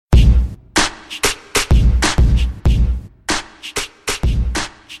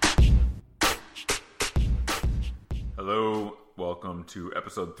welcome to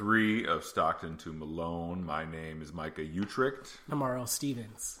episode 3 of Stockton to Malone. My name is Micah Utricht. I'm R.L.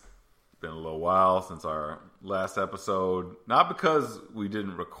 Stevens. It's been a little while since our last episode. Not because we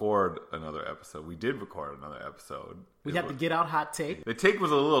didn't record another episode. We did record another episode. We had the Get Out hot take. The take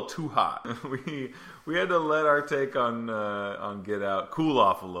was a little too hot. We had to let our take on Get Out cool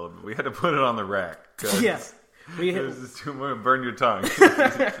off a little bit. We had to put it on the rack. Yes. It was just too much. Burn your tongue.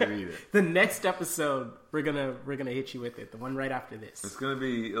 The next episode, we're gonna hit you with it. The one right after this. It's gonna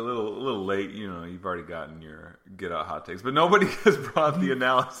be a little late. You know, you've already gotten your Get Out hot takes, but nobody has brought the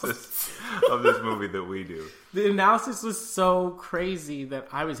analysis of this movie that we do. The analysis was so crazy that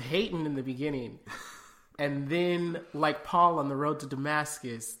I was hating in the beginning. And then, like Paul on the road to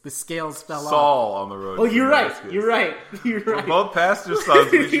Damascus, the scales fell off. Saul on the road to Damascus. You're right. We're both pastor's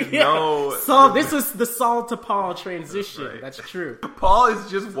sons. We should know. Saul, this was the Saul to Paul transition. Right. That's true. Paul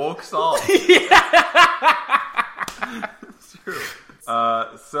is just woke Saul. It's true.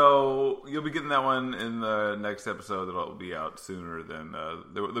 So you'll be getting that one in the next episode. That'll be out sooner than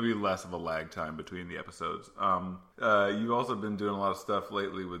there'll be less of a lag time between the episodes. You've also been doing a lot of stuff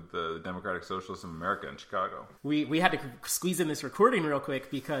lately with the Democratic Socialists of America in Chicago. We had to squeeze in this recording real quick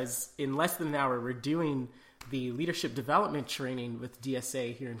because in less than an hour we're doing the leadership development training with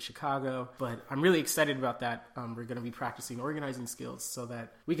DSA here in Chicago, but I'm really excited about that. We're going to be practicing organizing skills so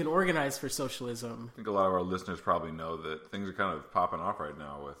that we can organize for socialism. I think a lot of our listeners probably know that things are kind of popping off right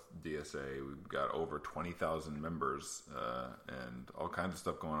now with DSA. We've got over 20,000 members and all kinds of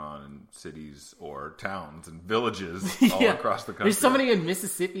stuff going on in cities or towns and villages all across the country. There's somebody in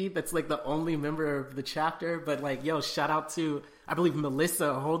Mississippi that's like the only member of the chapter, but like, shout out to, I believe,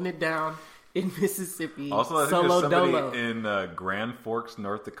 Melissa holding it down in Mississippi. Also, I think there's somebody in Grand Forks,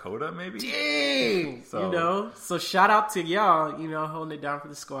 North Dakota, maybe? Dang! So shout out to y'all, holding it down for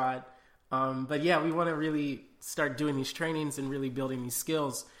the squad. But yeah, we want to really start doing these trainings and really building these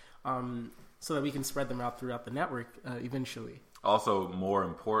skills so that we can spread them out throughout the network eventually. Also, more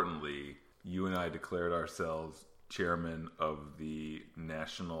importantly, you and I declared ourselves chairman of the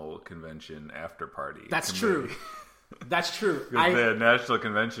National Convention After Party. That's true. That's true. Because the National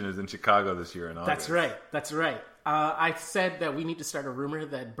Convention is in Chicago this year in August. That's right. I said that we need to start a rumor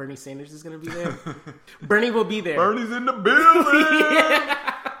that Bernie Sanders is going to be there. Bernie will be there. Bernie's in the building!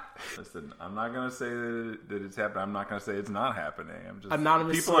 Listen, I'm not going to say that it's happening. I'm not going to say it's not happening. I'm just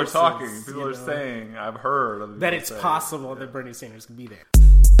anonymous people sources, are talking. People are saying, I've heard that it's possible that Bernie Sanders could be there.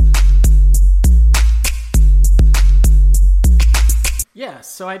 Yeah,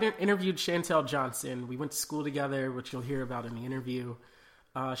 so I interviewed Chantel Johnson. We went to school together, which you'll hear about in the interview.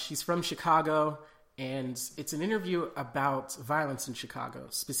 She's from Chicago, and it's an interview about violence in Chicago,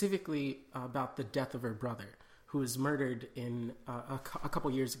 specifically about the death of her brother, who was murdered in a couple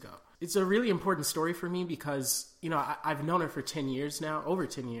years ago. It's a really important story for me because, I've known her for 10 years now, over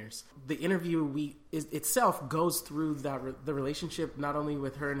 10 years. The interview itself goes through the relationship not only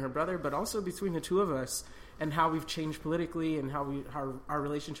with her and her brother, but also between the two of us, and how we've changed politically and how our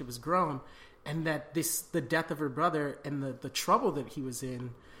relationship has grown, and that the death of her brother and the trouble that he was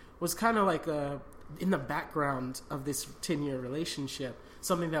in was kind of like in the background of this 10-year relationship,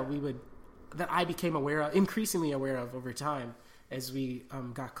 something that I became increasingly aware of over time as we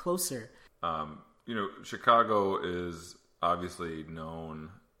got closer. Chicago is obviously known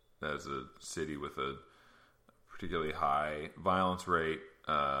as a city with a particularly high violence rate,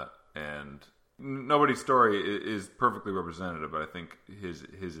 and nobody's story is perfectly representative, but I think his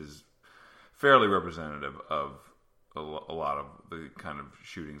is fairly representative of a lot of the kind of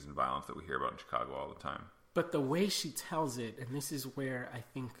shootings and violence that we hear about in Chicago all the time. But the way she tells it, and this is where I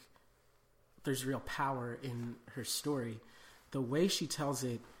think there's real power in her story, the way she tells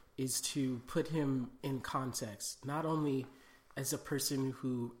it is to put him in context, not only as a person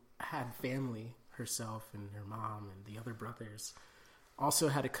who had family herself and her mom and the other brothers, also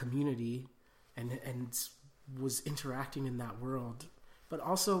had a community and was interacting in that world, but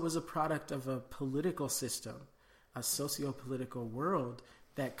also was a product of a political system, a socio-political world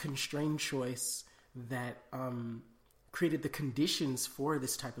that constrained choice, that created the conditions for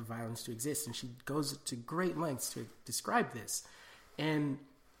this type of violence to exist. And she goes to great lengths to describe this. And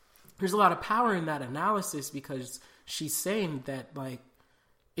there's a lot of power in that analysis because she's saying that,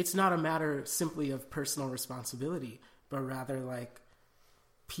 it's not a matter simply of personal responsibility, but rather,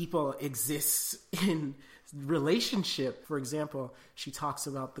 people exist in relationship. For example, she talks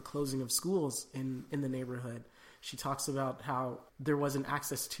about the closing of schools in the neighborhood. She talks about how there wasn't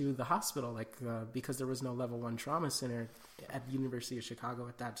access to the hospital, because there was no level 1 trauma center at the University of Chicago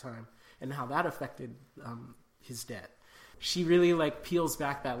at that time, and how that affected his death. She really peels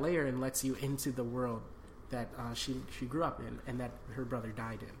back that layer and lets you into the world that she grew up in and that her brother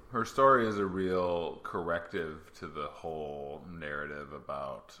died in. Her story is a real corrective to the whole narrative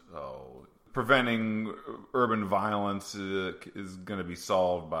about preventing urban violence is going to be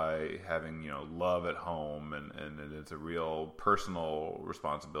solved by having love at home, and it's a real personal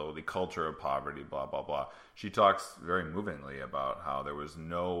responsibility, culture of poverty, blah blah blah. She talks very movingly about how there was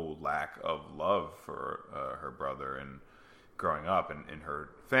no lack of love for her brother and growing up in her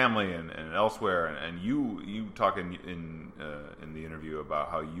family and elsewhere, and you talk in the interview about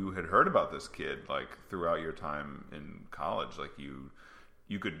how you had heard about this kid like throughout your time in college, like you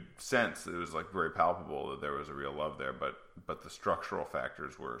could sense it was like very palpable that there was a real love there, but the structural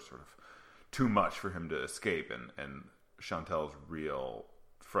factors were sort of too much for him to escape, and Chantel's real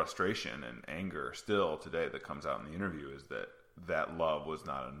frustration and anger still today that comes out in the interview is that love was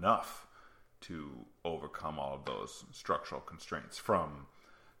not enough to overcome all of those structural constraints from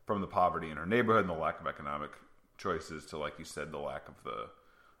the poverty in her neighborhood and the lack of economic choices to, like you said, the lack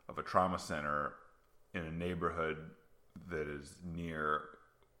of a trauma center in a neighborhood that is near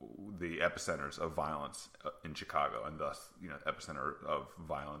the epicenters of violence in Chicago, and thus epicenter of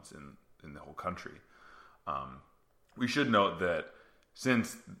violence in the whole country. We should note that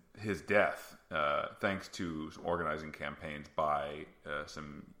since his death, thanks to some organizing campaigns by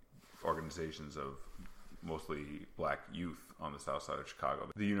some organizations of mostly black youth on the south side of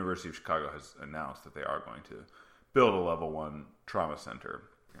Chicago, the University of Chicago has announced that they are going to build a level 1 trauma center.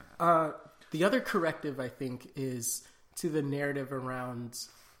 The other corrective, I think, is to the narrative around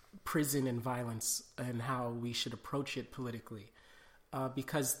prison and violence and how we should approach it politically.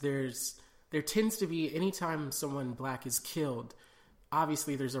 Because there tends to be, anytime someone black is killed,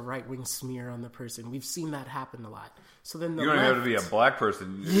 obviously there's a right-wing smear on the person. We've seen that happen a lot. So then you don't even have to be a black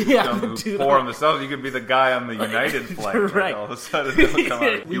person. Who's poor on the south. You could be the guy on the United flag. Right. All of a sudden, they'll come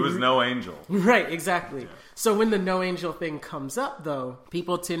out. He was no angel. Right, exactly. Yeah. So when the no angel thing comes up, though,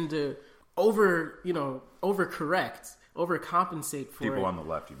 people tend to overcorrect, overcompensate for people it. On the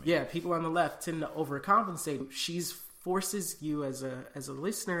left, you mean? Yeah, people on the left tend to overcompensate. She forces you as a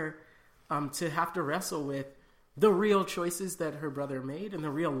listener to have to wrestle with the real choices that her brother made and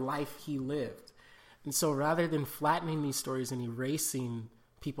the real life he lived. And so rather than flattening these stories and erasing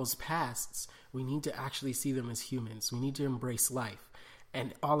people's pasts, we need to actually see them as humans. We need to embrace life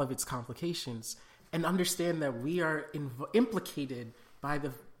and all of its complications and understand that we are implicated by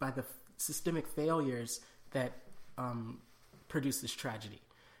the systemic failures that produce this tragedy.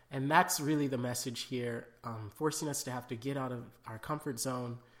 And that's really the message here, forcing us to have to get out of our comfort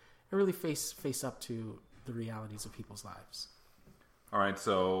zone and really face up to the realities of people's lives. All right,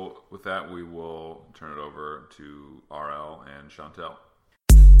 so with that, we will turn it over to RL and Chantel.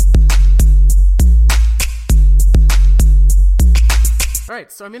 All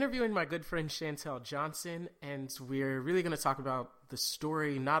right, so I'm interviewing my good friend Chantel Johnson, and we're really going to talk about the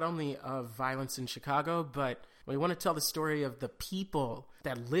story not only of violence in Chicago, but we want to tell the story of the people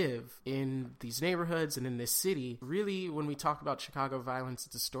that live in these neighborhoods and in this city. Really, when we talk about Chicago violence,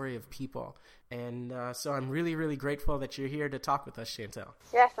 it's a story of people. And so I'm really, really grateful that you're here to talk with us, Chantel.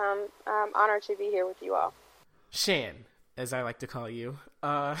 Yes, I'm honored to be here with you all. Shan, as I like to call you.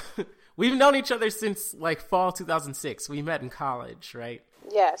 We've known each other since fall 2006. We met in college, right?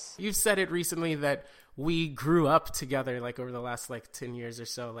 Yes. You've said it recently that we grew up together over the last 10 years or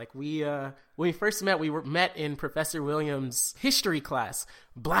so. When we first met, we met in Professor Williams' history class.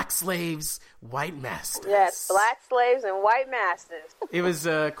 Black slaves, white masters. Yes, black slaves and white masters. It was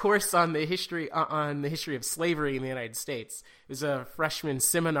a course on the history of slavery in the United States. It was a freshman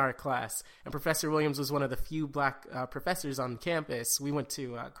seminar class, and Professor Williams was one of the few black professors on campus. We went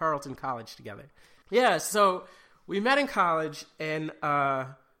to Carleton College together. Yeah, so we met in college, and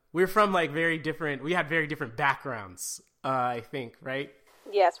we're from we had very different backgrounds, I think, right?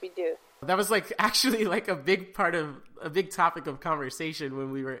 Yes, we do. That was actually a big topic of conversation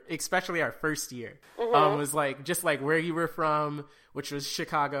when we were, especially our first year. Mm-hmm. Was just where you were from, which was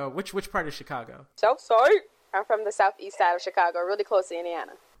Chicago. Which part of Chicago? Southside. I'm from the southeast side of Chicago, really close to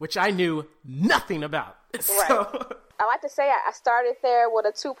Indiana. Which I knew nothing about. Right. So. I like to say I started there with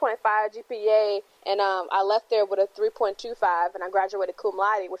a 2.5 GPA, and I left there with a 3.25, and I graduated cum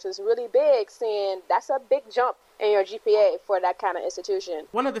laude, which was really big, seeing that's a big jump in your GPA for that kind of institution.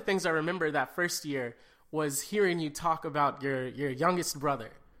 One of the things I remember that first year was hearing you talk about your youngest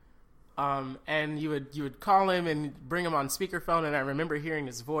brother. And you would call him and bring him on speakerphone, and I remember hearing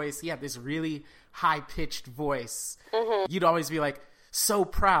his voice. He had this really high-pitched voice. Mm-hmm. You'd always be so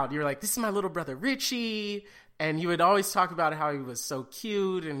proud. You're this is my little brother Richie, And you would always talk about how he was so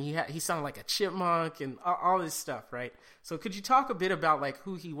cute and he sounded like a chipmunk and all this stuff, right? So could you talk a bit about like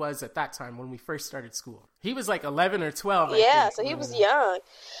who he was at that time when we first started school? He was like 11 or 12. Yeah, so he was young.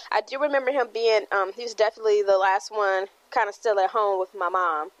 I do remember him being, he was definitely the last one kind of still at home with my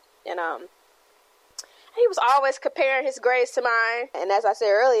mom. And he was always comparing his grades to mine. And as I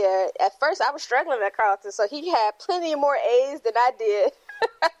said earlier, at first I was struggling at Carleton, so he had plenty more A's than I did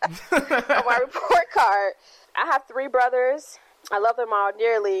on my report card. I have 3 brothers. I love them all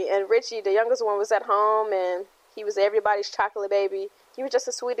dearly. And Richie, the youngest one, was at home, and he was everybody's chocolate baby. He was just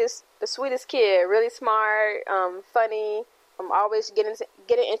the sweetest kid. Really smart, funny. Always getting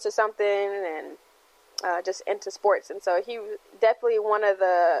into something, and just into sports. And so he was definitely one of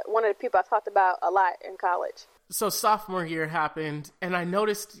the people I talked about a lot in college. So sophomore year happened, and I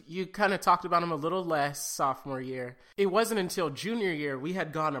noticed you kind of talked about him a little less sophomore year. It wasn't until junior year we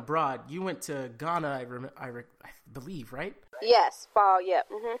had gone abroad. You went to Ghana, I believe, right? Yes, fall, yep.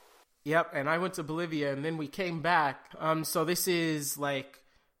 Mm-hmm. Yep, and I went to Bolivia, and then we came back. So this is like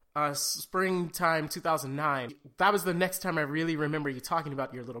springtime 2009. That was the next time I really remember you talking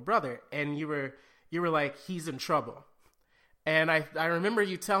about your little brother, and you were like, he's in trouble. And I remember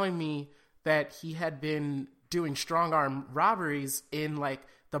you telling me that he had been doing strong arm robberies in like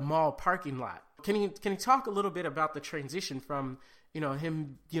the mall parking lot. Can you talk a little bit about the transition from,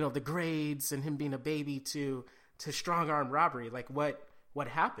 him, the grades and him being a baby to strong arm robbery? Like what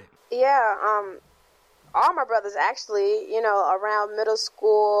happened? Yeah, all my brothers actually, around middle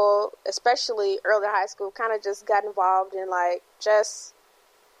school, especially early high school, kind of just got involved in like just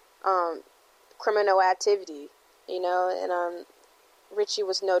criminal activity, and Richie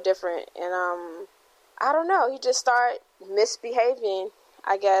was no different. And I don't know, he just started misbehaving,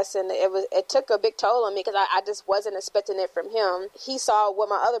 I guess, and it took a big toll on me because I just wasn't expecting it from him. He saw what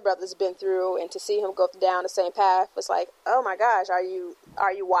my other brothers been through, and to see him go down the same path was like, oh my gosh, are you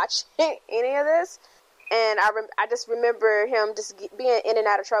watching any of this? And I just remember him just being in and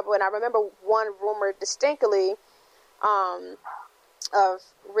out of trouble. And I remember one rumor distinctly of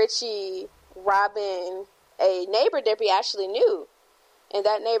Richie robbing a neighbor that we actually knew. And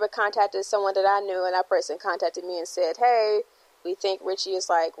that neighbor contacted someone that I knew, and that person contacted me and said, hey, we think Richie is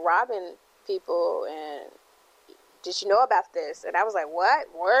like robbing people, and did you know about this? And I was like, what?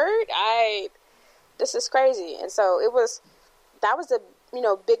 Word? This is crazy. And so that was a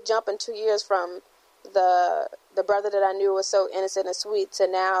big jump in 2 years from the brother that I knew was so innocent and sweet to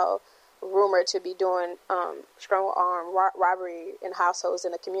now rumored to be doing strong arm robbery in households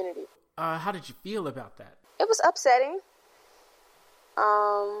in the community. How did you feel about that? It was upsetting.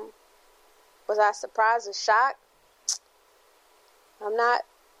 Was I surprised and shocked?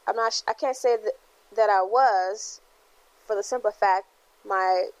 I can't say that I was, for the simple fact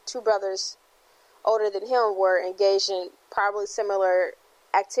my 2 brothers older than him were engaged in probably similar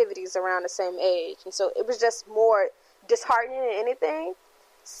activities around the same age. And so it was just more disheartening than anything,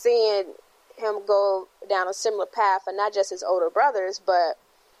 seeing him go down a similar path, and not just his older brothers, but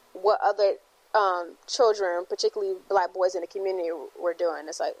what other children, particularly black boys in the community, were doing.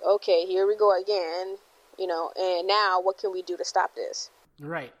 It's like, okay, here we go again, and now what can we do to stop this?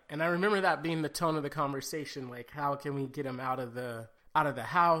 Right. And I remember that being the tone of the conversation, like, how can we get him out of the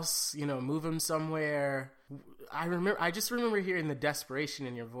house, move him somewhere. I just remember hearing the desperation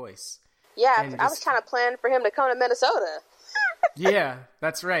in your voice. Yeah, I was kind of planning for him to come to Minnesota. Yeah,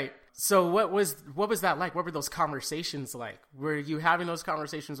 that's right. So what was that like? What were those conversations like? Were you having those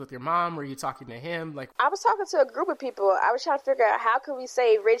conversations with your mom? Were you talking to him? Like, I was talking to a group of people. I was trying to figure out how could we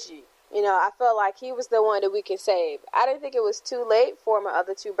save Richie. I felt like he was the one that we could save. I didn't think it was too late for my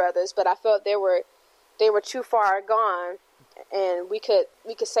other 2 brothers, but I felt they were too far gone, and we could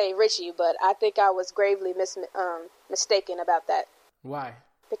save Richie. But I think I was gravely mistaken about that. Why?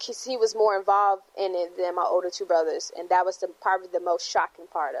 Because he was more involved in it than my older 2 brothers, and that was probably the most shocking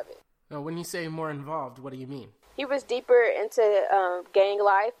part of it. Now, when you say more involved, what do you mean? He was deeper into gang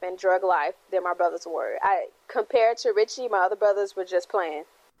life and drug life than my brothers were. Compared to Richie, my other brothers were just playing.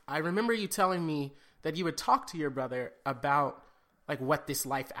 I remember you telling me that you would talk to your brother about like what this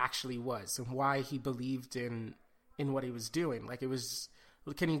life actually was and why he believed in what he was doing. Like, it was.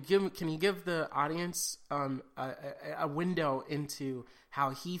 Can you give the audience a window into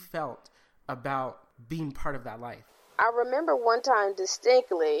how he felt about being part of that life? I remember one time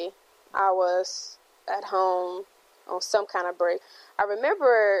distinctly, I was at home on some kind of break. I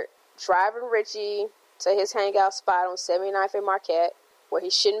remember driving Richie to his hangout spot on 79th and Marquette, where he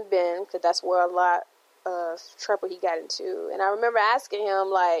shouldn't have been, because that's where a lot of trouble he got into. And I remember asking him,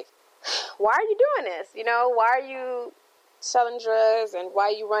 like, why are you doing this? Why are you selling drugs, and why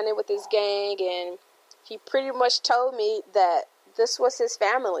are you running with this gang? And he pretty much told me that this was his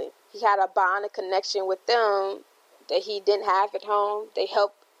family. He had a bond, a connection with them that he didn't have at home. They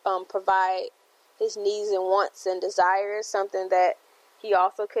helped provide his needs and wants and desires, something that he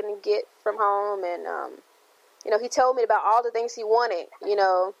also couldn't get from home. And, he told me about all the things he wanted,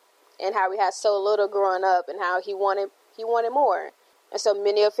 and how he had so little growing up and how he wanted more. And so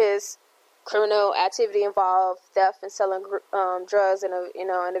many of his criminal activity involved theft and selling drugs and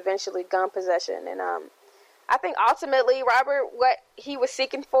eventually gun possession. And I think ultimately, Robert, what he was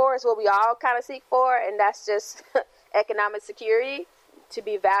seeking for is what we all kind of seek for, and that's just economic security, to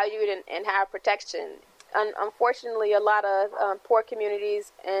be valued and have protection. Unfortunately, a lot of poor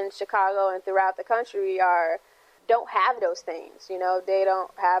communities in Chicago and throughout the country don't have those things. They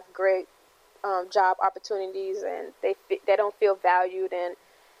don't have great job opportunities, and they don't feel valued. And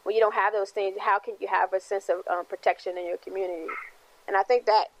when you don't have those things, how can you have a sense of protection in your community? And I think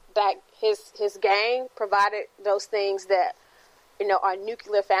that his gang provided those things that our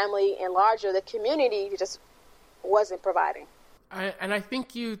nuclear family and larger the community just wasn't providing. I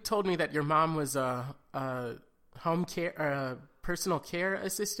think you told me that your mom was a home care, personal care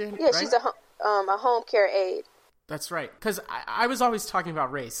assistant. Yeah, right? She's a home care aide. That's right. Because I was always talking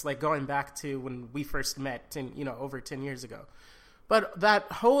about race, like going back to when we first met, over 10 years ago. But that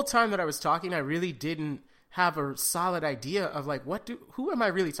whole time that I was talking, I really didn't have a solid idea of like, who am I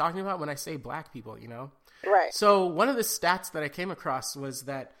really talking about when I say black people, Right. So one of the stats that I came across was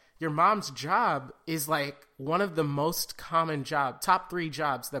that your mom's job is like one of the most common top 3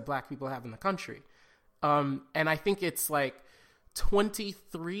 jobs that black people have in the country. And I think it's like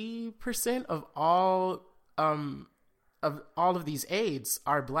 23% of all of these aides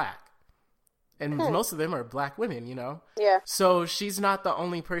are black. And most of them are black women, Yeah. So she's not the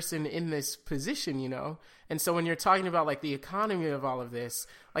only person in this position, And so when you're talking about like the economy of all of this,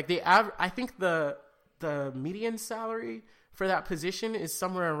 like I think the median salary for that position is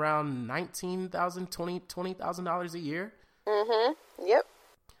somewhere around $19,000, $20,000 a year. Mm-hmm. Yep.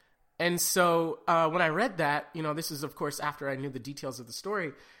 And so when I read that, this is of course after I knew the details of the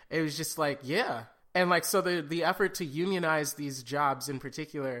story, it was just like, yeah. And like, so the effort to unionize these jobs in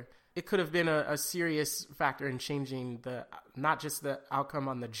particular, it could have been a serious factor in changing not just the outcome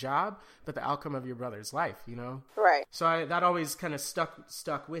on the job, but the outcome of your brother's life, Right. So that always kind of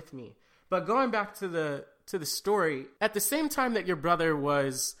stuck with me. But going back to the story, at the same time that your brother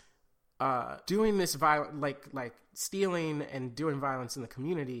was doing this like stealing and doing violence in the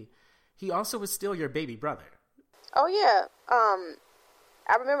community, he also was still your baby brother. Oh yeah.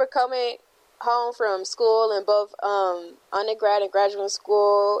 I remember coming home from school in both undergrad and graduate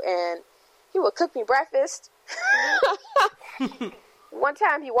school, and he would cook me breakfast. One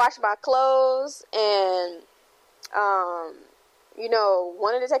time he washed my clothes and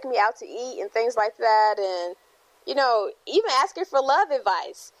wanted to take me out to eat and things like that, and even asking for love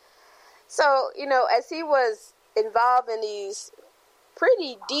advice. So as he was involved in these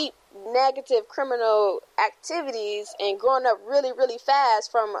pretty deep negative criminal activities and growing up really, really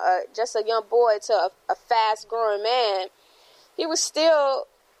fast from just a young boy to a fast-growing man, he was still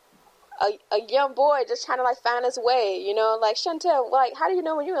a young boy just trying to, like, find his way, like, Chantel, like, how do you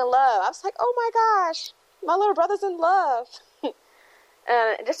know when you're in love? I was like, oh, my gosh, my little brother's in love.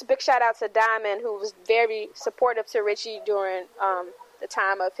 And just a big shout-out to Diamond, who was very supportive to Richie during the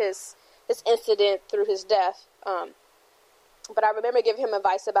time of his incident through his death. But I remember giving him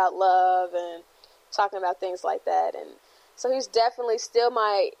advice about love and talking about things like that. And so he's definitely still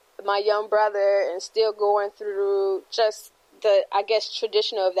my young brother and still going through just the, I guess,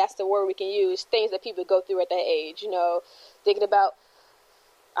 traditional, if that's the word we can use, things that people go through at that age, thinking about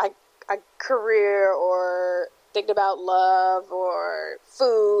a career or thinking about love or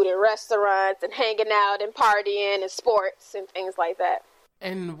food and restaurants and hanging out and partying and sports and things like that.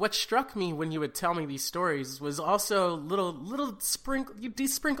 And what struck me when you would tell me these stories was also you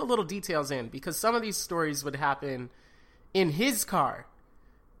sprinkle little details in, because some of these stories would happen in his car.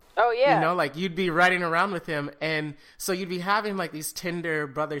 Oh, yeah. Like you'd be riding around with him, and so you'd be having like these tender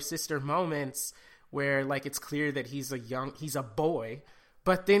brother-sister moments where like it's clear that he's a boy,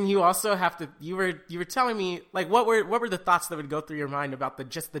 but then you also have to, you were telling me, like, what were the thoughts that would go through your mind about the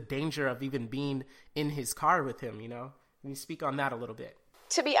danger of even being in his car with him, Can you speak on that a little bit?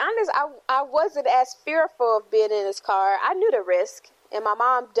 To be honest, I wasn't as fearful of being in his car. I knew the risk, and my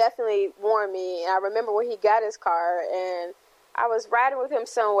mom definitely warned me. And I remember when he got his car, and I was riding with him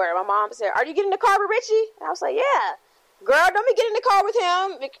somewhere. My mom said, "Are you getting in the car with Richie?" And I was like, "Yeah." Girl, don't be getting in the car with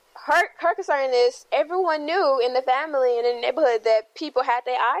him. Her concern is everyone knew in the family and in the neighborhood that people had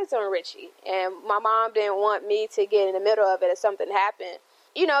their eyes on Richie. And my mom didn't want me to get in the middle of it if something happened.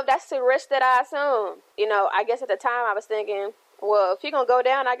 that's the risk that I assume. I guess at the time I was thinking, well, if you're going to go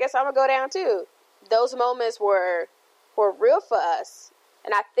down, I guess I'm going to go down too. Those moments were real for us.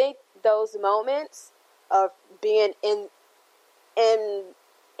 And I think those moments of being in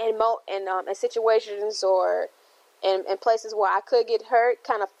situations or in places where I could get hurt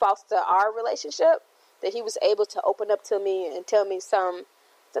kind of foster our relationship, that he was able to open up to me and tell me some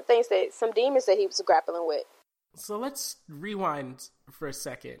demons that he was grappling with. So let's rewind for a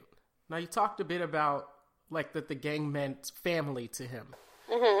second. Now, you talked a bit about like that the gang meant family to him.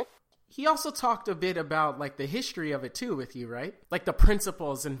 Mm-hmm. He also talked a bit about like the history of it too with you, right? Like the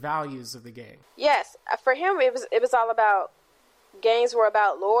principles and values of the gang. Yes, for him it was all about, gangs were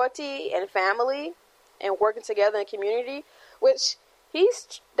about loyalty and family and working together in community, which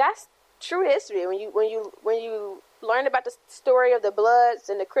that's true history. When you learn about the story of the Bloods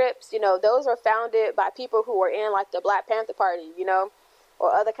and the Crips, those are founded by people who were in like the Black Panther Party,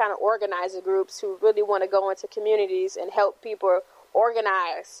 or other kind of organizer groups who really want to go into communities and help people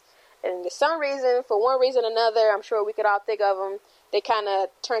organize. And for one reason or another, I'm sure we could all think of them, they kind of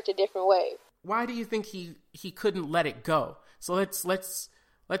turned a different way. Why do you think he couldn't let it go? So let's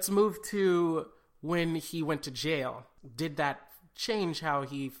move to when he went to jail. Did that change how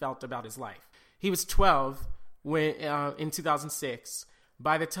he felt about his life? He was 12 when in 2006.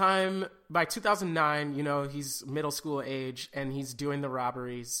 By 2009, he's middle school age and he's doing the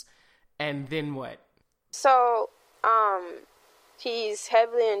robberies. And then what? So, he's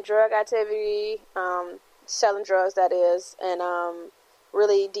heavily in drug activity, selling drugs, that is, and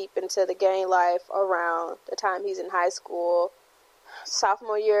really deep into the gang life around the time he's in high school,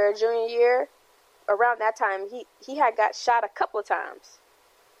 sophomore year, junior year. Around that time, he had got shot a couple of times.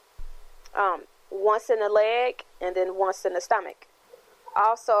 Once in the leg and then once in the stomach.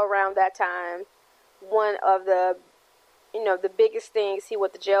 Also around that time, one of the biggest things he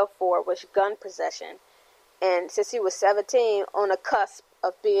went to jail for was gun possession. And since he was 17, on the cusp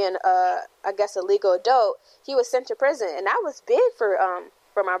of being, a legal adult, he was sent to prison. And that was big for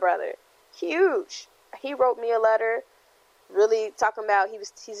my brother. Huge. He wrote me a letter really talking about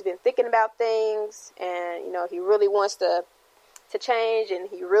he's been thinking about things, and, he really wants to change, and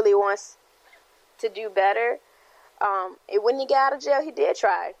he really wants to do better. And when he got out of jail, he did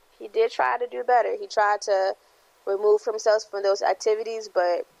try. He did try to do better. He tried to remove himself from those activities,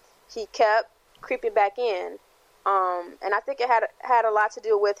 but he kept creeping back in. And I think it had a lot to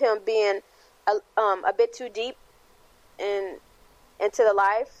do with him being a bit too deep into the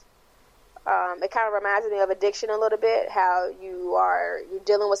life. It kind of reminds me of addiction a little bit, how you're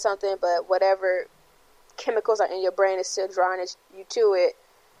dealing with something, but whatever chemicals are in your brain is still drawing you to it.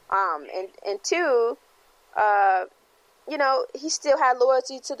 And two, he still had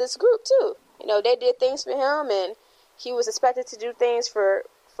loyalty to this group too. They did things for him, and he was expected to do things for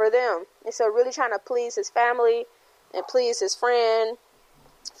them. And so really trying to please his family and please his friends,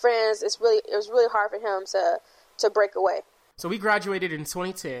 it was really hard for him to break away. So we graduated in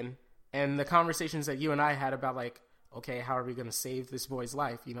 2010, and the conversations that you and I had about like, okay, how are we going to save this boy's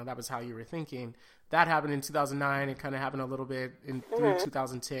life? That was how you were thinking. That happened in 2009. It kind of happened a little bit through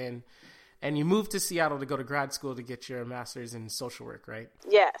 2010. And you moved to Seattle to go to grad school to get your master's in social work, right?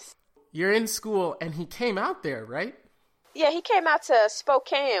 Yes. You're in school, and he came out there, right? Yeah, he came out to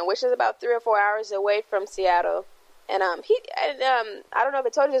Spokane, which is about 3 or 4 hours away from Seattle. And I don't know if I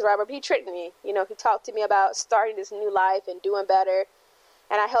told you this, Robert, but he tricked me. He talked to me about starting this new life and doing better.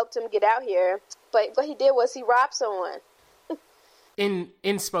 And I helped him get out here. But what he did was he robbed someone.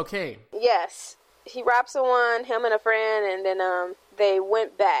 In Spokane? Yes. He robbed someone, him and a friend, and then they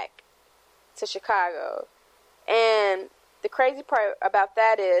went back to Chicago. And the crazy part about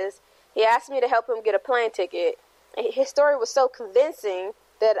that is he asked me to help him get a plane ticket. His story was so convincing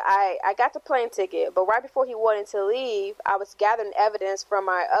that I got the plane ticket, but right before he wanted to leave, I was gathering evidence from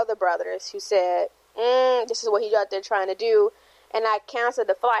my other brothers who said, this is what he's out there trying to do, and I canceled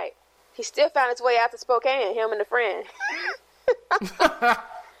the flight. He still found his way out to Spokane, him and a friend.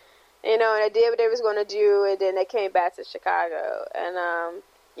 And they did what they was going to do, and then they came back to Chicago. And,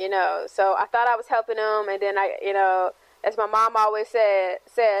 so I thought I was helping him, and then as my mom always says,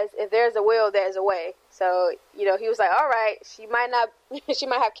 if there's a will, there's a way. So, he was like, all right, she might have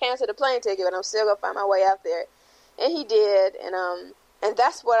canceled the plane ticket, but I'm still going to find my way out there. And he did. And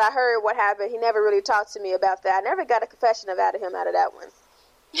that's what I heard what happened. He never really talked to me about that. I never got a confession out of him out of that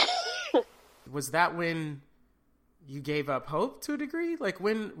one. Was that when you gave up hope to a degree? Like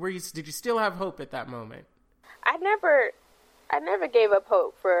did you still have hope at that moment? I never gave up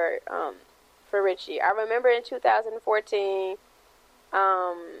hope for Richie. I remember in 2014,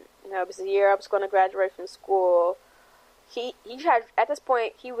 it was the year I was going to graduate from school. he had, at this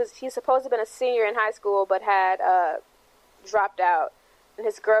point, he's supposed to have been a senior in high school, but had dropped out. And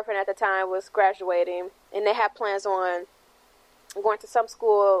his girlfriend at the time was graduating, and they had plans on going to some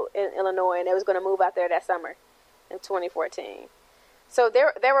school in Illinois, and they was going to move out there that summer in 2014. So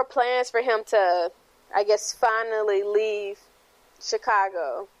there were plans for him to, I guess, finally leave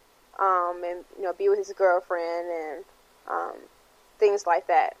Chicago, and be with his girlfriend and things like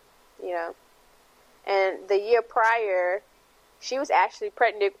that, And the year prior, she was actually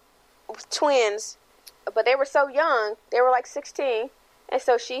pregnant with twins, but they were so young; they were like 16. And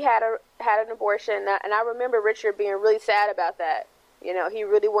so she had an abortion, and I remember Richard being really sad about that. He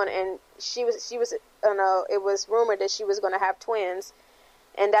really wanted, and she was. It was rumored that she was going to have twins,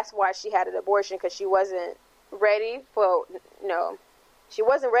 and that's why she had an abortion, because she wasn't ready for, she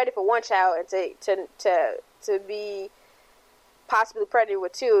wasn't ready for one child, and to be possibly pregnant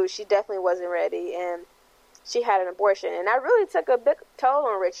with two, she definitely wasn't ready, and she had an abortion, and that really took a big toll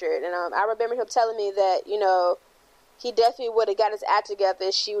on Richard. And I remember him telling me that he definitely would have got his act together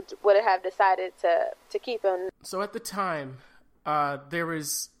if she would have decided to keep him. So at the time, there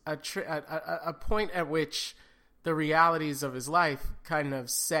was a point at which the realities of his life kind of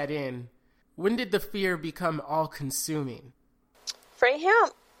set in. When did the fear become all-consuming? For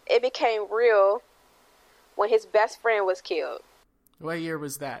him, it became real when his best friend was killed. What year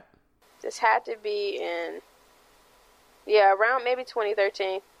was that? This had to be around maybe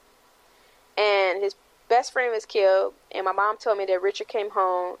 2013. And his best friend was killed, and my mom told me that Richard came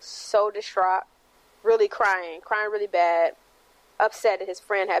home so distraught, really crying really bad, upset that his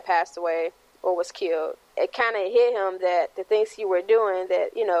friend had passed away or was killed. It kind of hit him that the things he were doing, that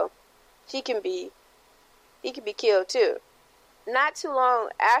he can be killed too. Not too long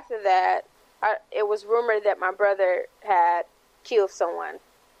after that, it was rumored that my brother had killed someone,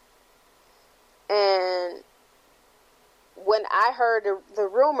 and when I heard the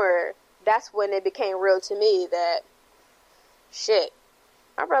rumor, that's when it became real to me that, shit,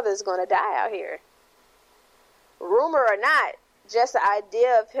 my brother's going to die out here. Rumor or not, just the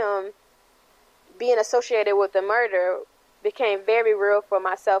idea of him being associated with the murder became very real for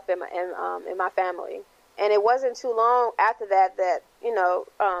myself and my family. And it wasn't too long after that in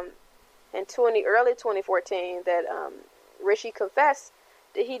early 2014 that Richie confessed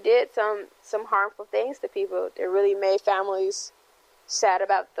that he did some harmful things to people that really made families sad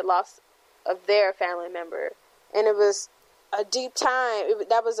about the loss of their family member. And it was a deep time.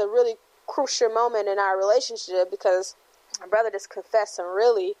 That was a really crucial moment in our relationship, because my brother just confessed some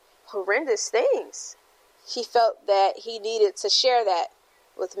really horrendous things. He felt that he needed to share that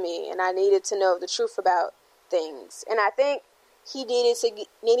with me, and I needed to know the truth about things. And I think he needed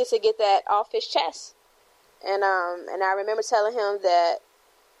to get that off his chest. And I remember telling him that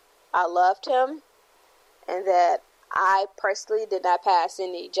I loved him, and that I personally did not pass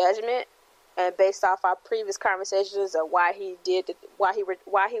any judgment. And based off our previous conversations of why he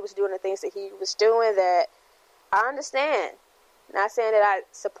was doing the things that he was doing, that I understand. Not saying that I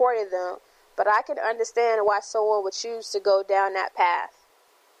supported them, but I could understand why someone would choose to go down that path,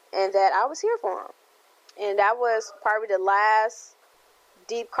 and that I was here for him. And that was probably the last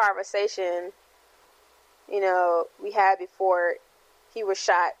deep conversation, we had before he was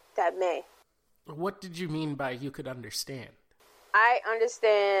shot that May. What did you mean by you could understand? I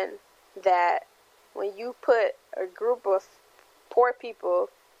understand that when you put a group of poor people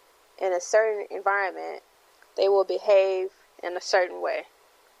in a certain environment, they will behave in a certain way.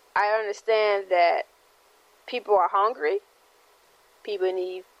 I understand that people are hungry, people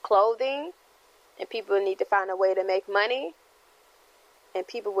need clothing, and people need to find a way to make money, and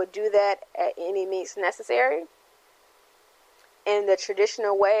people would do that at any means necessary. And the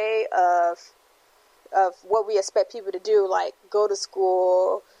traditional way of what we expect people to do, like go to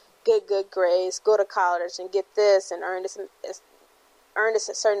school, get good grades, go to college, and get this and earn this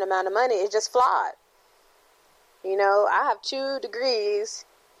a certain amount of money, is just flawed. I have 2 degrees,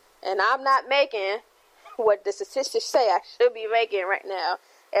 and I'm not making what the statistics say I should be making right now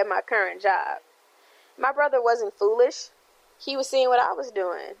at my current job. My brother wasn't foolish. He was seeing what I was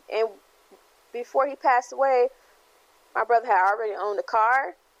doing. And before he passed away, my brother had already owned a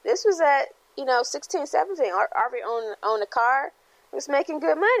car. This was at, 16, 17, already owned a car. He was making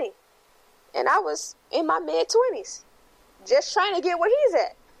good money. And I was in my mid-20s, just trying to get where he's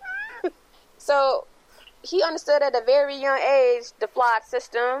at. So he understood at a very young age the flawed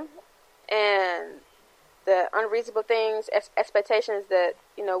system and the unreasonable things, expectations that,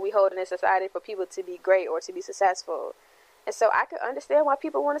 we hold in this society for people to be great or to be successful. And so I could understand why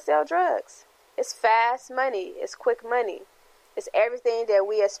people want to sell drugs. It's fast money. It's quick money. It's everything that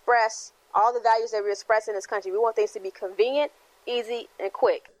we express all the values that we express in this country. We want things to be convenient, easy, and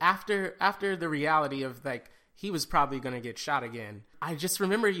quick. After the reality of like he was probably going to get shot again, I just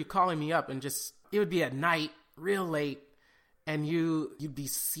remember you calling me up and just it would be at night, real late, and you'd be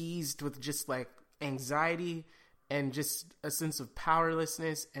seized with just like anxiety and just a sense of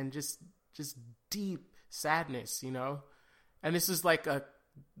powerlessness and just deep sadness, you know? And this is like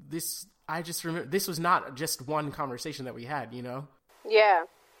I just remember this was not just one conversation that we had, you know? Yeah.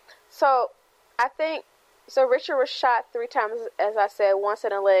 So I think, so Richard was shot 3 times, as I said, once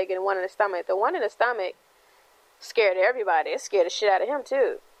in the leg and one in the stomach. The one in the stomach scared everybody. It scared the shit out of him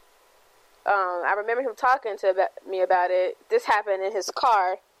too. I remember him talking to me about it. This happened in his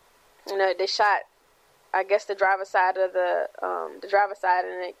car. You know, they shot, I guess, the driver's side of the driver's side,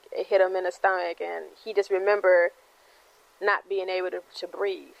 and it hit him in the stomach, and he just remembered not being able to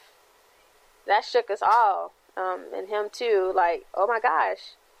breathe. That shook us all, and him too. Like, oh my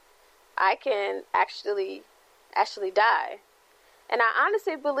gosh, I can actually die. And I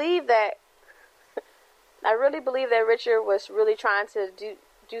honestly believe that. I really believe that Richard was really trying to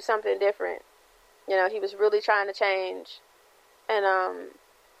do something different. You know, he was really trying to change, and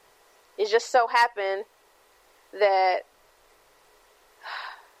it just so happened that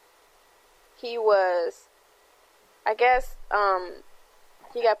he was, I guess,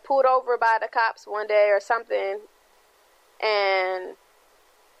 he got pulled over by the cops one day or something, and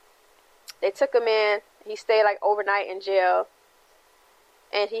they took him in. He stayed like overnight in jail,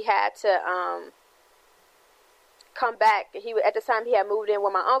 and he had to come back. At the time he had moved in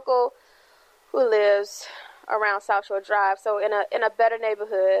with my uncle, who lives around South Shore Drive, so in a better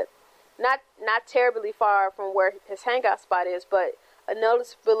neighborhood, not terribly far from where his hangout spot is, but a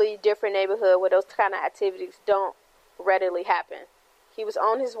noticeably different neighborhood where those kind of activities don't readily happen. He was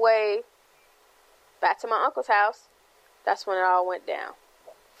on his way back to my uncle's house. That's when it all went down.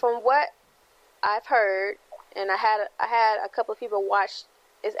 From what I've heard, and I had a couple of people watch,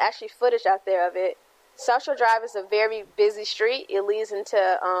 there's actually footage out there of it. South Shore Drive is a very busy street. It leads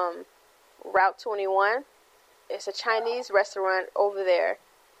into Route 21. It's a Chinese restaurant over there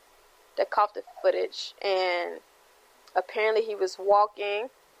that caught the footage, and apparently he was walking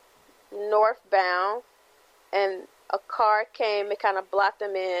northbound, and a car came and kind of blocked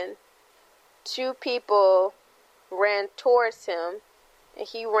him in. 2 people ran towards him, and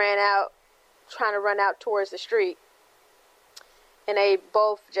he ran out, trying to run out towards the street, and they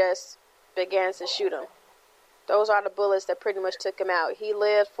both just began to shoot him. Those are the bullets that pretty much took him out. He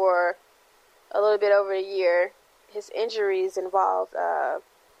lived for a little bit over a year. His injuries involved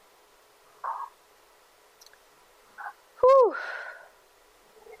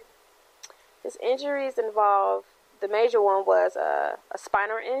the major one was a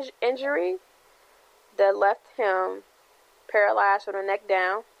spinal injury that left him paralyzed from the neck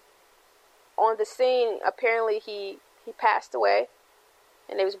down. On the scene, apparently he passed away,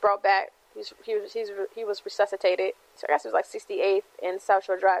 and he was brought back. He was resuscitated. So I guess it was like 68th and South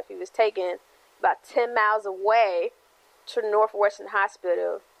Shore Drive. He was taken about 10 miles away to Northwestern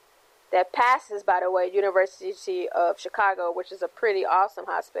Hospital that passes, by the way, University of Chicago, which is a pretty awesome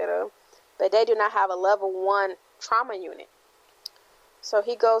hospital, but they do not have a level 1 trauma unit. So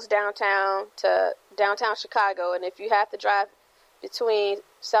he goes downtown to downtown Chicago, and if you have to drive between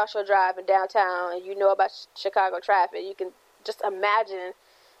South Shore Drive and downtown, and you know about Chicago traffic, you can just imagine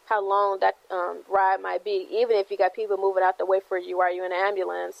how long that ride might be, even if you got people moving out the way for you while you're in an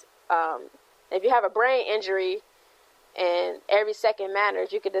ambulance. If you have a brain injury and every second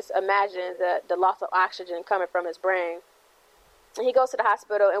matters, you could just imagine the loss of oxygen coming from his brain. And he goes to the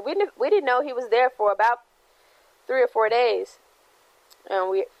hospital, and we didn't know he was there for about 3 or 4 days, and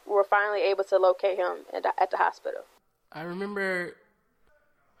we were finally able to locate him at the hospital. I remember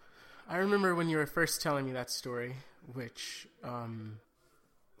when you were first telling me that story, which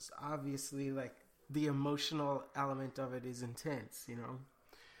was obviously like the emotional element of it is intense, you know.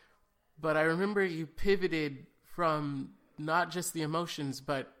 But I remember you pivoted from not just the emotions,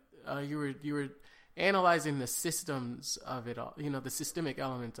 but you were analyzing the systems of it all, you know, the systemic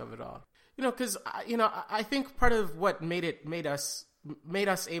element of it all. You know, because I think part of what made us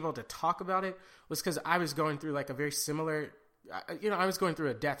able to talk about it was because I was going through like a very similar, I was going through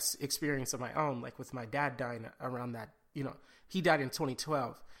a death experience of my own, like with my dad dying around that. You know, he died in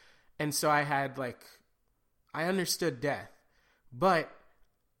 2012, and so I understood death, but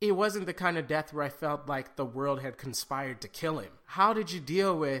it wasn't the kind of death where I felt like the world had conspired to kill him. How did you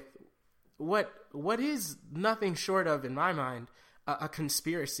deal with what is nothing short of, in my mind, a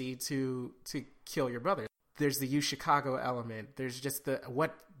conspiracy to kill your brother? There's the U Chicago element. There's just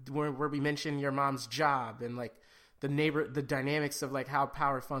where we mention your mom's job and like the dynamics of like how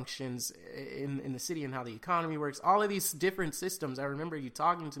power functions in the city and how the economy works, all of these different systems. I remember you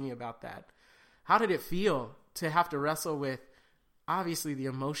talking to me about that. How did it feel to have to wrestle with obviously the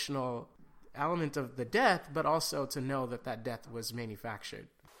emotional element of the death, but also to know that death was manufactured?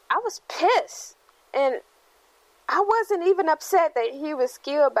 I was pissed, and I wasn't even upset that he was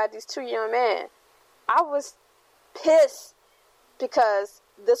killed by these two young men. I was pissed because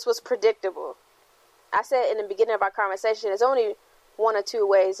this was predictable. I said in the beginning of our conversation, there's only one or two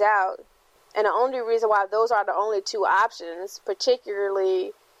ways out. And the only reason why those are the only two options,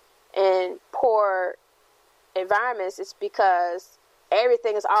 particularly in poor environments, is because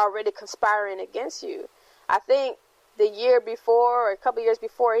everything is already conspiring against you. I think the year before, or a couple years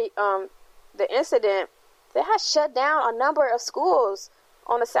before the incident, they had shut down a number of schools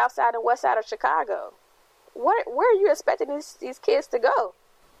on the south side and west side of Chicago. Where are you expecting these kids to go?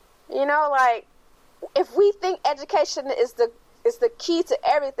 You know, like, if we think education is the key to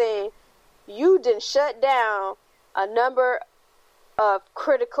everything, you didn't shut down a number of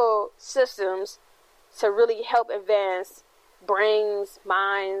critical systems to really help advance brains,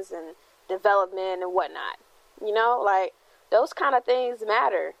 minds, and development and whatnot. You know, like, those kind of things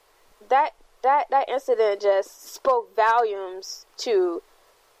matter. That incident just spoke volumes to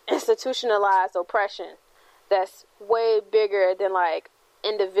institutionalized oppression that's way bigger than like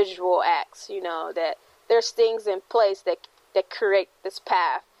individual acts. You know, that there's things in place that create this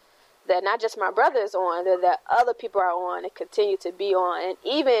path that not just my brother is on, that other people are on and continue to be on. And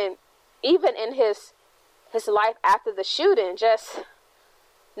even in his life after the shooting, just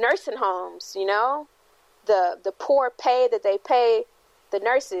nursing homes, you know, the poor pay that they pay the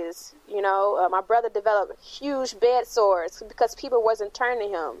nurses, you know. My brother developed huge bed sores because people wasn't turning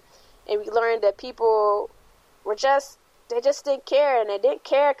him. And we learned that people were they just didn't care, and they didn't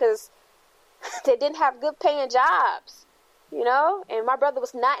care because they didn't have good paying jobs, you know. And my brother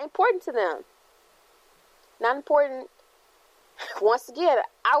was not important to them. Not important. Once again,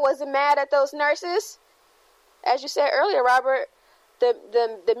 I wasn't mad at those nurses. As you said earlier, Robert,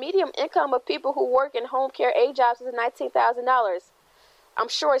 the median income of people who work in home care aid jobs is $19,000. I'm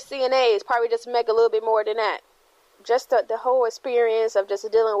sure CNAs probably just make a little bit more than that. Just the whole experience of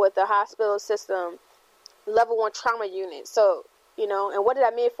just dealing with the hospital system, level 1 trauma unit. So, you know, and what did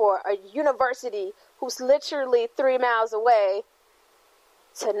I mean for a university who's literally 3 miles away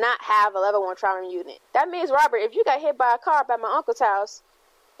to not have a level 1 trauma unit? That means, Robert, if you got hit by a car by my uncle's house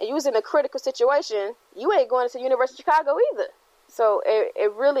and you was in a critical situation, you ain't going to the University of Chicago either. So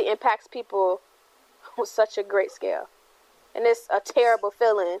it really impacts people with such a great scale. And it's a terrible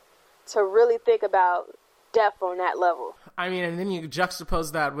feeling to really think about death on that level. I mean, and then you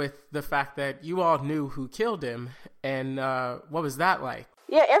juxtapose that with the fact that you all knew who killed him. And what was that like?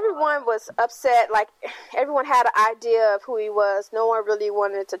 Yeah, everyone was upset. Like, everyone had an idea of who he was. No one really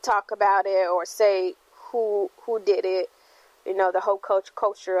wanted to talk about it or say who did it. You know, the whole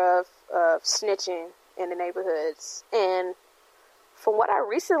culture of snitching in the neighborhoods. And from what I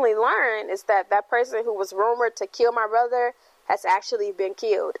recently learned is that person who was rumored to kill my brother has actually been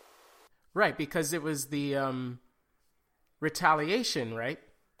killed. Right, because it was the retaliation, right?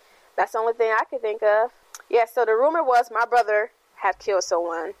 That's the only thing I could think of. Yeah, so the rumor was my brother had killed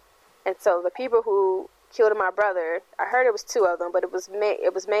someone. And so the people who killed my brother, I heard it was 2 of them, but it was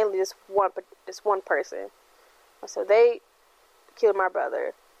mainly this one person. So they killed my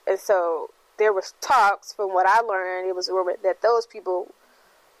brother. And so there was talks, from what I learned, it was rumored that those people,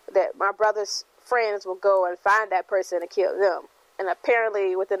 that my brother's friends will go and find that person and kill them. And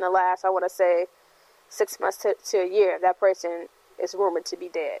apparently within the last, I want to say, 6 months to a year, that person is rumored to be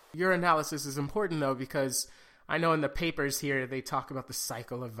dead. Your analysis is important, though, because I know in the papers here, they talk about the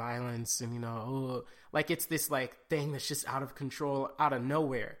cycle of violence and, you know, like it's this like thing that's just out of control, out of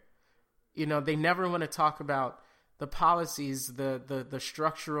nowhere. You know, they never want to talk about the policies, the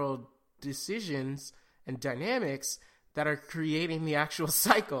structural decisions and dynamics that are creating the actual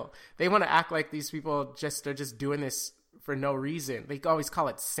cycle. They want to act like these people are just doing this for no reason. They always call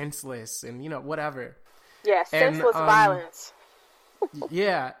it senseless and, you know, whatever. Yeah, senseless violence.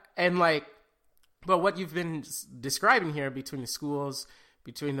 Yeah, and like, but what you've been describing here between the schools,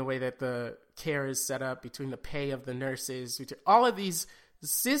 between the way that the care is set up, between the pay of the nurses, all of these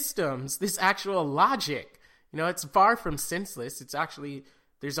systems, this actual logic, you know, it's far from senseless. It's actually,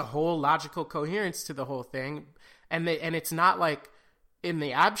 there's a whole logical coherence to the whole thing. And it's not like in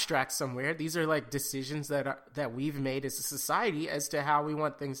the abstract somewhere. These are like decisions that we've made as a society as to how we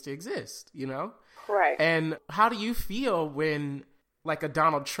want things to exist, you know? Right. And how do you feel when like a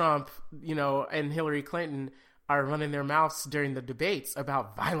Donald Trump, you know, and Hillary Clinton are running their mouths during the debates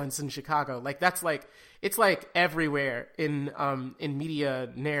about violence in Chicago. Like, that's like, it's like everywhere in media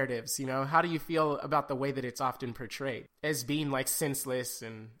narratives, you know? How do you feel about the way that it's often portrayed as being like senseless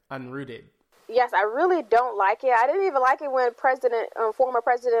and unrooted? Yes, I really don't like it. I didn't even like it when former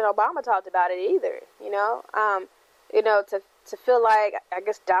President Obama talked about it either. To feel like, I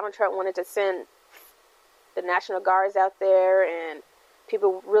guess Donald Trump wanted to send the National Guards out there, and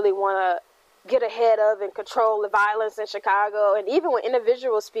people really want to get ahead of and control the violence in Chicago. And even when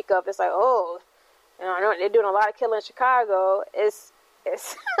individuals speak up, it's like, oh, I know they're doing a lot of killing in Chicago. It's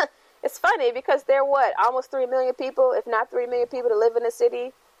it's funny because there are almost 3 million people, if not 3 million people, that live in the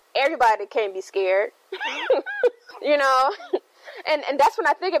city. Everybody can't be scared, and that's when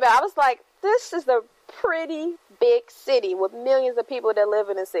I think about it. I was like, this is a pretty big city with millions of people that live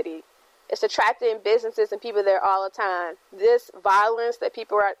in the city. It's attracting businesses and people there all the time. This violence that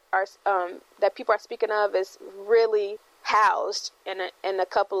people are speaking of is really housed in a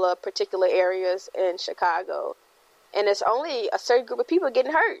couple of particular areas in Chicago, and it's only a certain group of people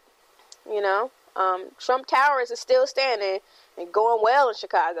getting hurt. Trump Towers is still standing and going well in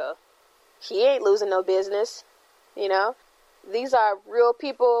Chicago. He ain't losing no business. These are real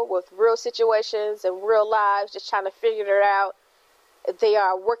people with real situations and real lives, just trying to figure it out. They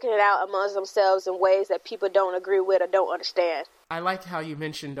are working it out amongst themselves in ways that people don't agree with or don't understand. I like how you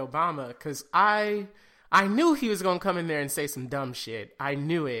mentioned Obama, because I knew he was going to come in there and say some dumb shit. I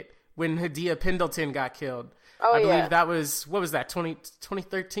knew it when Hadia Pendleton got killed. Oh, I believe that was,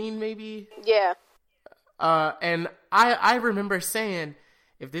 2013 maybe? Yeah. And I remember saying,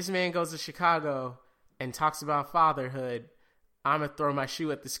 if this man goes to Chicago and talks about fatherhood, I'm going to throw my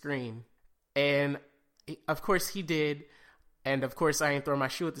shoe at the screen. And of course he did. And of course I ain't throw my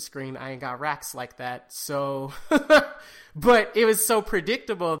shoe at the screen. I ain't got racks like that. So, but it was so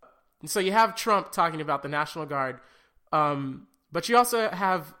predictable. And so you have Trump talking about the National Guard. But you also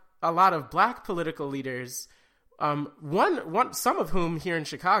have a lot of black political leaders, some of whom here in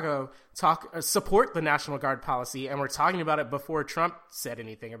Chicago support the National Guard policy, and we're talking about it before Trump said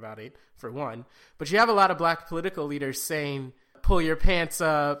anything about it, for one. But you have a lot of black political leaders saying, pull your pants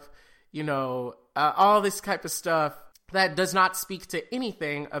up, all this type of stuff that does not speak to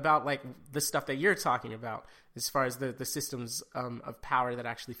anything about like the stuff that you're talking about as far as the systems of power that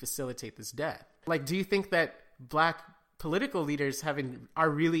actually facilitate this death. Like, do you think that black political leaders are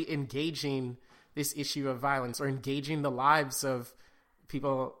really engaging this issue of violence, or engaging the lives of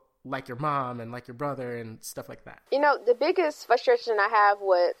people like your mom and like your brother and stuff like that? The biggest frustration I have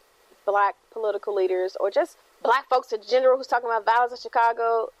with black political leaders, or just black folks in general who's talking about violence in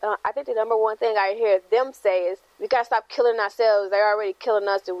Chicago, I think the number one thing I hear them say is, we got to stop killing ourselves. They're already killing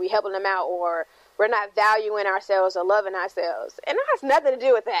us, and we helping them out, or we're not valuing ourselves or loving ourselves. And that has nothing to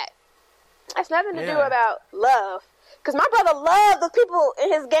do with that. That's nothing to do about love. Because my brother loved the people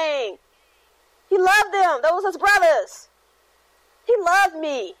in his gang. He loved them. Those were his brothers. He loved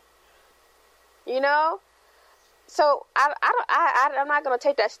me. So I'm not going to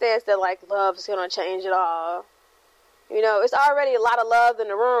take that stance that like love is going to change it all. It's already a lot of love in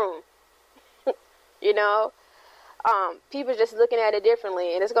the room. People just looking at it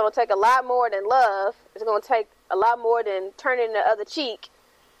differently, and it's going to take a lot more than love. It's going to take a lot more than turning the other cheek.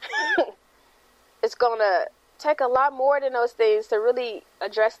 It's going to take a lot more than those things to really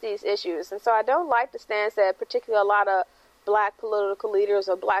address these issues. And so I don't like the stance that particularly a lot of black political leaders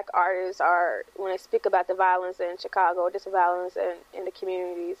or black artists are when they speak about the violence in Chicago, or just the violence in the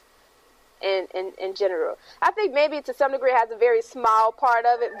communities in general. I think maybe to some degree it has a very small part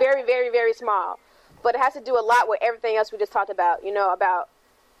of it, very, very, very small. But it has to do a lot with everything else we just talked about, about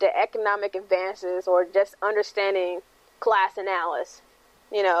the economic advances or just understanding class analysis.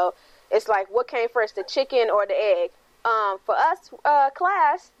 It's like, what came first, the chicken or the egg? For us,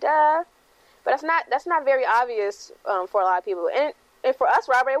 class, duh. But that's not very obvious for a lot of people. And for us,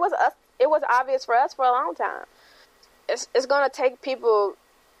 Robert, it was obvious for us for a long time. It's going to take people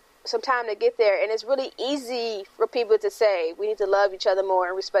some time to get there, and it's really easy for people to say we need to love each other more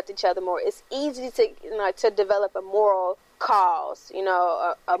and respect each other more. It's easy to develop a moral cause,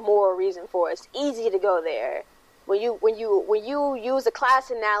 a moral reason for it. It's easy to go there. When you use a class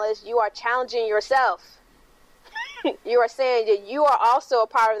analysis, you are challenging yourself. You are saying that you are also a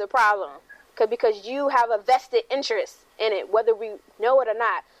part of the problem because you have a vested interest in it, whether we know it or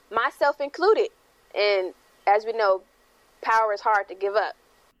not, myself included. And as we know, power is hard to give up.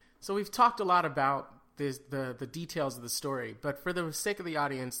 So we've talked a lot about the details of the story, but for the sake of the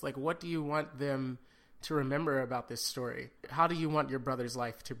audience, like, what do you want them to remember about this story? How do you want your brother's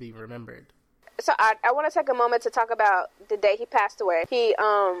life to be remembered? So I want to take a moment to talk about the day he passed away. He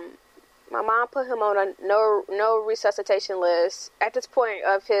my mom put him on a no resuscitation list. At this point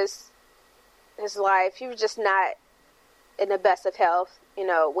of his life, he was just not in the best of health. You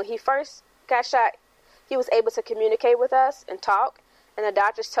know, when he first got shot, he was able to communicate with us and talk, and the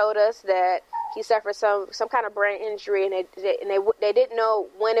doctors told us that he suffered some kind of brain injury, and they didn't know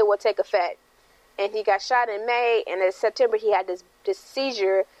when it would take effect. And he got shot in May, and in September he had this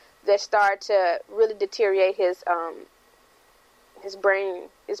seizure that started to really deteriorate his brain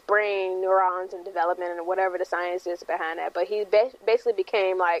neurons and development and whatever the science is behind that. But he basically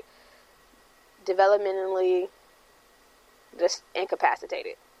became like developmentally just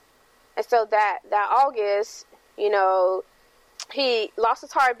incapacitated. And so that August, you know, he lost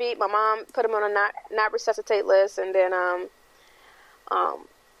his heartbeat. My mom put him on a not resuscitate list, and then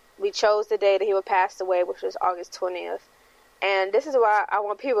we chose the day that he would pass away, which was August 20th. And this is why I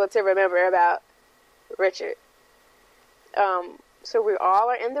want people to remember about Richard. So we all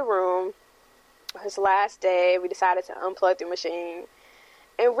are in the room. His last day, we decided to unplug the machine,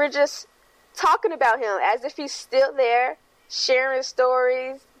 and we're just talking about him as if he's still there, sharing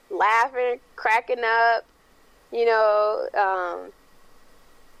stories, laughing, cracking up, you know,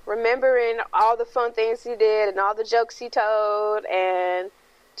 remembering all the fun things he did and all the jokes he told, and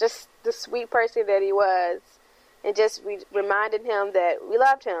just the sweet person that he was. And just we reminded him that we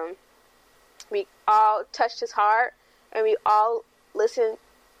loved him. We all touched his heart, and we all listened.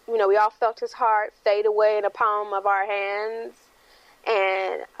 You know, we all felt his heart fade away in the palm of our hands.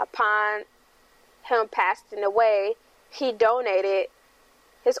 And upon him passing away, he donated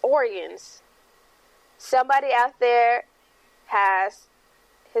his organs. Somebody out there has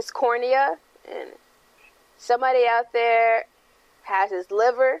his cornea, and somebody out there has his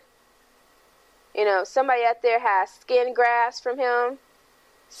liver. You know, somebody out there has skin grafts from him.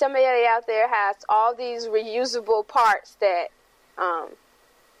 Somebody out there has all these reusable parts that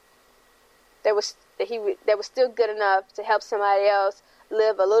was still good enough to help somebody else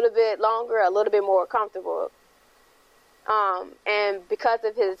live a little bit longer, a little bit more comfortable. And because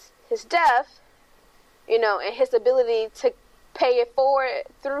of his death, you know, and his ability to pay it forward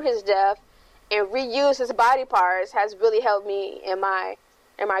through his death and reuse his body parts has really helped me in my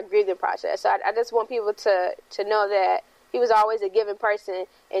grieving process. So I just want people to know that he was always a giving person,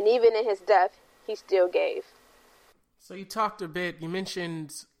 and even in his death, he still gave. So you talked a bit, you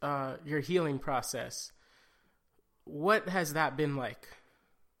mentioned your healing process. What has that been like?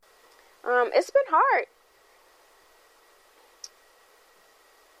 It's been hard.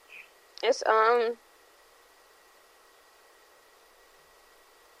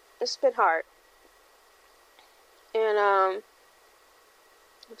 It's been hard. And I'm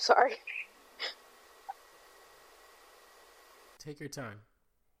sorry. Take your time.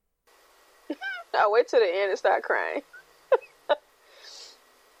 I'll wait till the end and start crying.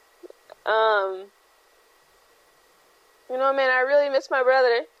 You know, man, I really miss my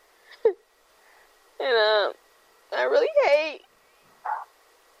brother. And I really hate.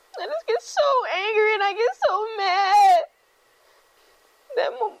 I just get so angry and I get so mad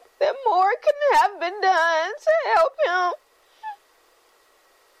that more couldn't have been done to help him.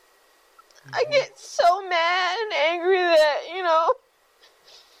 I get so mad and angry that, you know,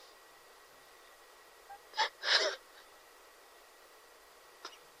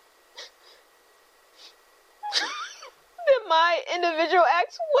 that my individual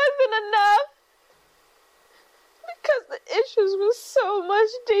acts wasn't enough, because the issues were so much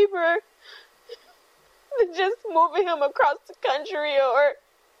deeper than just moving him across the country or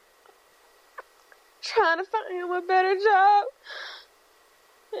trying to find him a better job.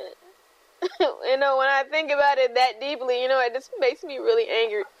 You know, when I think about it that deeply, you know, it just makes me really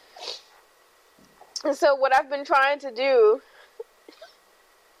angry. And so what I've been trying to do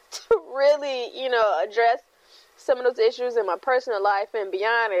to really, you know, address some of those issues in my personal life and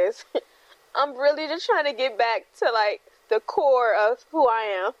beyond is I'm really just trying to get back to, like, the core of who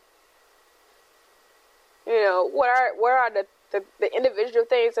I am. You know, where are the individual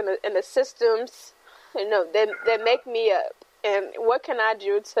things and the systems, you know, that make me up, and what can I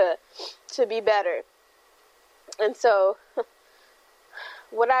do to be better? And so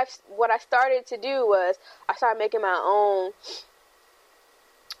what I started to do was I started making my own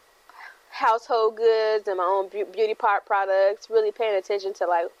household goods and my own beauty part products, really paying attention to,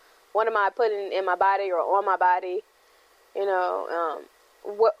 like, what am I putting in my body or on my body, you know,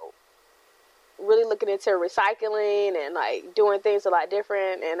 really looking into recycling and, like, doing things a lot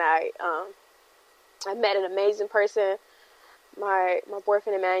different. And I met an amazing person, my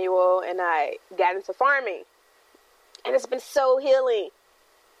boyfriend Emmanuel, and I got into farming, and it's been so healing.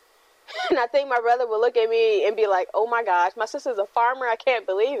 And I think my brother will look at me and be like, oh my gosh, my sister's a farmer, I can't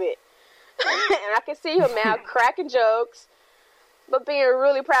believe it. And I can see him now cracking jokes, but being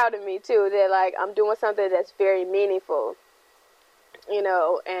really proud of me too, that like I'm doing something that's very meaningful, you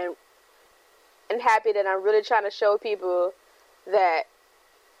know, and happy that I'm really trying to show people that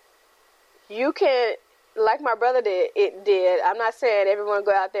you can, like my brother did. I'm not saying everyone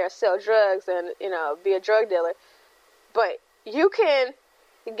go out there and sell drugs and, you know, be a drug dealer, but you can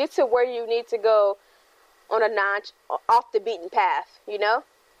get to where you need to go on a off the beaten path, you know?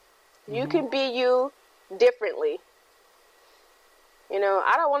 Mm-hmm. You can be you differently. You know,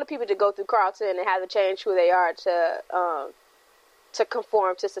 I don't want people to go through Carlton and have to change who they are to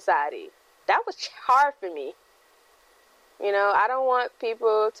conform to society. That was hard for me. You know, I don't want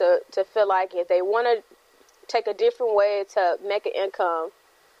people to feel like if they want to take a different way to make an income,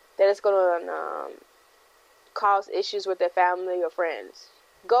 that it's going to cause issues with their family or friends.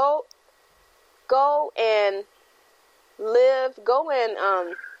 Go and live. Go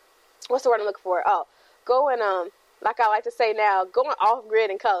and what's the word I'm looking for? Oh, go and like I like to say now, going off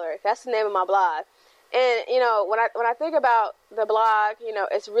grid and color. That's the name of my blog. And you know, when I think about the blog, you know,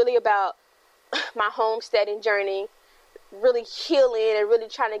 it's really about my homesteading journey, really healing and really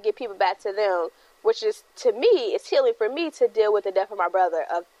trying to get people back to them, which is, to me, it's healing for me to deal with the death of my brother,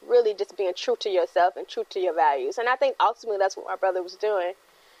 of really just being true to yourself and true to your values. And I think ultimately that's what my brother was doing,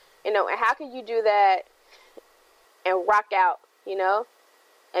 you know. And how can you do that and rock out, you know,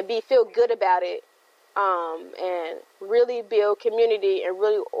 and feel good about it, and really build community and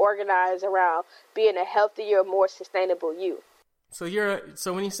really organize around being a healthier, more sustainable you. So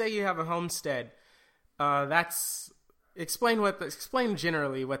when you say you have a homestead, explain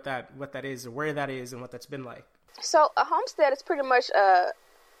generally what that is, or where that is, and what that's been like. So a homestead is pretty much a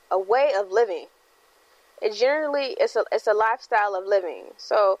way of living. It's a lifestyle of living.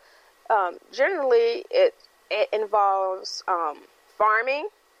 So generally it involves farming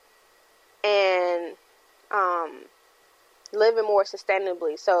and living more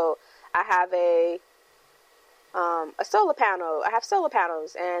sustainably. So I have a solar panel. I have solar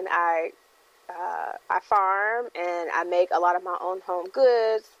panels, and I farm, and I make a lot of my own home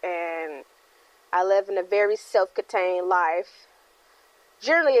goods, and I live in a very self-contained life.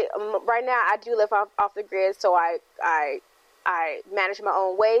 Generally, right now, I do live off the grid, so I manage my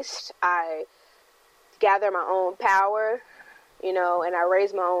own waste. I gather my own power, you know, and I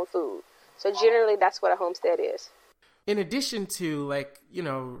raise my own food. So generally, that's what a homestead is. In addition to, like, you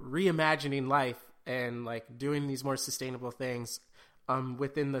know, reimagining life and like doing these more sustainable things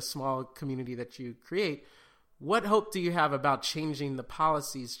within the small community that you create, what hope do you have about changing the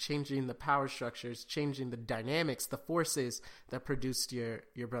policies, changing the power structures, changing the dynamics, the forces that produced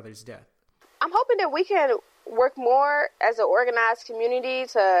your brother's death? I'm hoping that we can work more as an organized community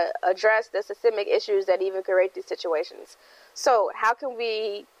to address the systemic issues that even create these situations. So how can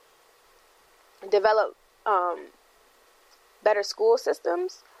we develop better school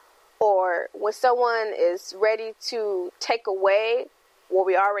systems? Or when someone is ready to take away what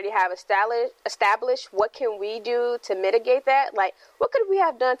we already have established, what can we do to mitigate that? Like, what could we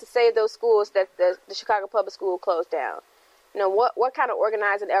have done to save those schools that the Chicago Public School closed down? You know, what kind of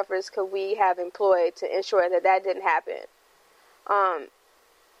organizing efforts could we have employed to ensure that didn't happen?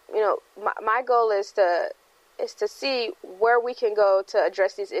 You know, my goal is to see where we can go to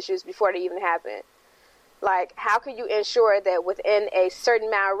address these issues before they even happen. Like, how can you ensure that within a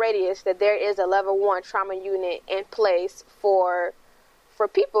certain mile radius that there is a level 1 trauma unit in place for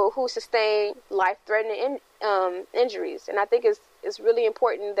people who sustain life-threatening injuries? And I think it's really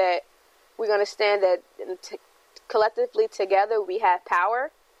important that we understand that collectively together we have power,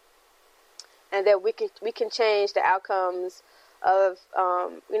 and that we can change the outcomes of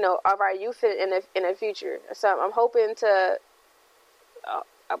of our youth in the future. So I'm hoping to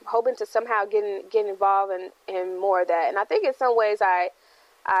somehow get involved in more of that. And I think in some ways I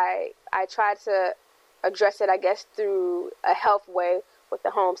try to address it, I guess, through a health way with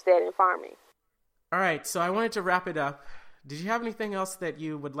the homestead and farming. All right, so I wanted to wrap it up. Did you have anything else that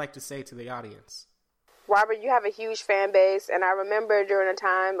you would like to say to the audience? Robert, you have a huge fan base, and I remember during the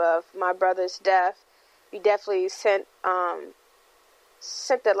time of my brother's death, you definitely sent you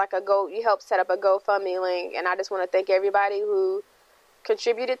helped set up a GoFundMe link, and I just want to thank everybody who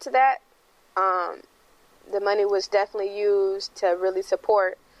contributed to that. The money was definitely used to really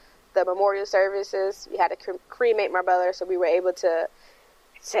support the memorial services. We had to cremate my brother, so we were able to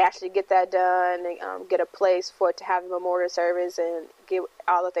actually get that done and get a place for it to have a memorial service and get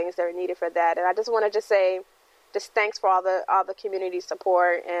all the things that are needed for that. And I just want to say thanks for all the community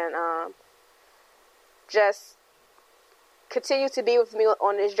support, and just continue to be with me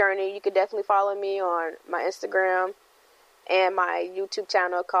on this journey. You can definitely follow me on my Instagram and my YouTube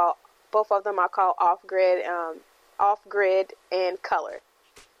channel called Both of them are called Off Grid and Color.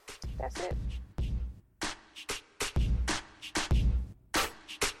 That's it.